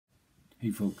Hey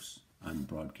folks, I'm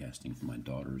broadcasting from my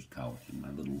daughter's college in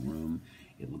my little room.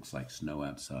 It looks like snow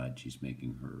outside. She's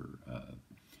making her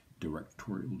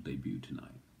directorial debut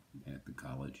tonight at the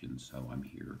college, and so I'm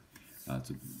here.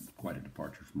 It's quite a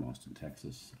departure from Austin,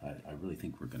 Texas. I really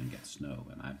think we're going to get snow,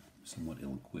 and I'm somewhat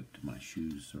ill-equipped. My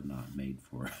shoes are not made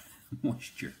for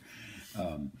moisture.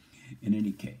 In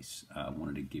any case, I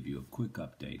wanted to give you a quick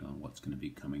update on what's going to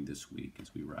be coming this week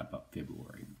as we wrap up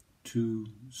February. 2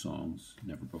 songs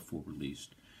never before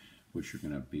released, which are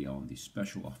going to be on the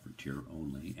special offer tier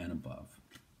only and above,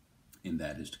 and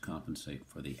that is to compensate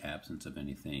for the absence of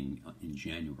anything in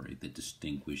January that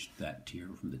distinguished that tier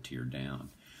from the tier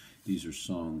down. These are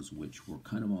songs which were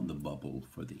kind of on the bubble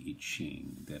for the I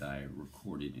Ching that I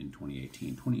recorded in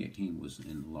 2018. 2018 was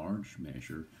in large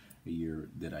measure a year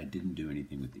that I didn't do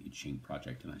anything with the I Ching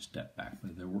project, and I stepped back.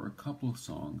 But there were a couple of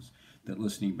songs that,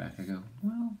 listening back, I go,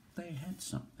 well, they had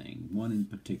something. One in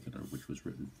particular, which was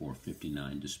written for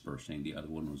 59 Dispersing. The other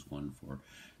one was one for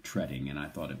Treading, and I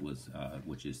thought it was,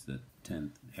 which is the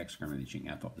 10th hexagram of the I Ching.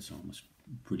 I thought the song was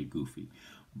pretty goofy.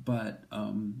 But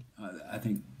I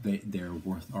think they're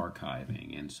worth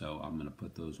archiving, and so I'm going to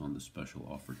put those on the special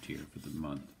offer tier for the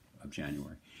month of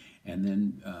January. And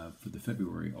then for the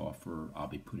February offer, I'll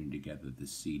be putting together the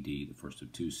CD, the first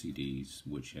of 2 CDs,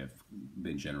 which have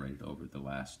been generated over the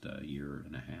last year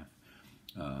and a half.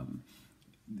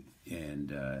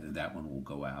 That one will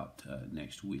go out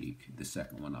next week. The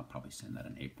second one, I'll probably send that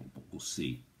in April, but we'll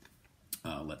see.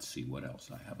 Let's see what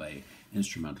else. I have a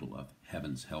instrumental of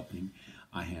Heaven's Helping.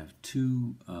 I have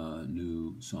 2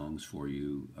 new songs for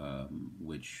you,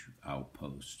 which I'll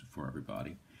post for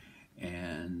everybody,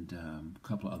 and a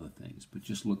couple of other things. But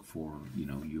just look for,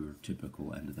 your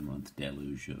typical end of the month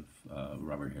deluge of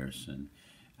Robert Harrison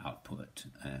output,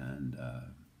 and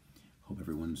hope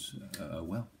everyone's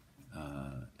well.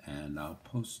 And I'll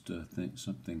post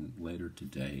something later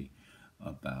today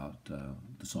about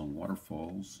the song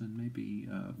Waterfalls and maybe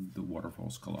the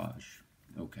Waterfalls collage.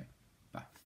 Okay.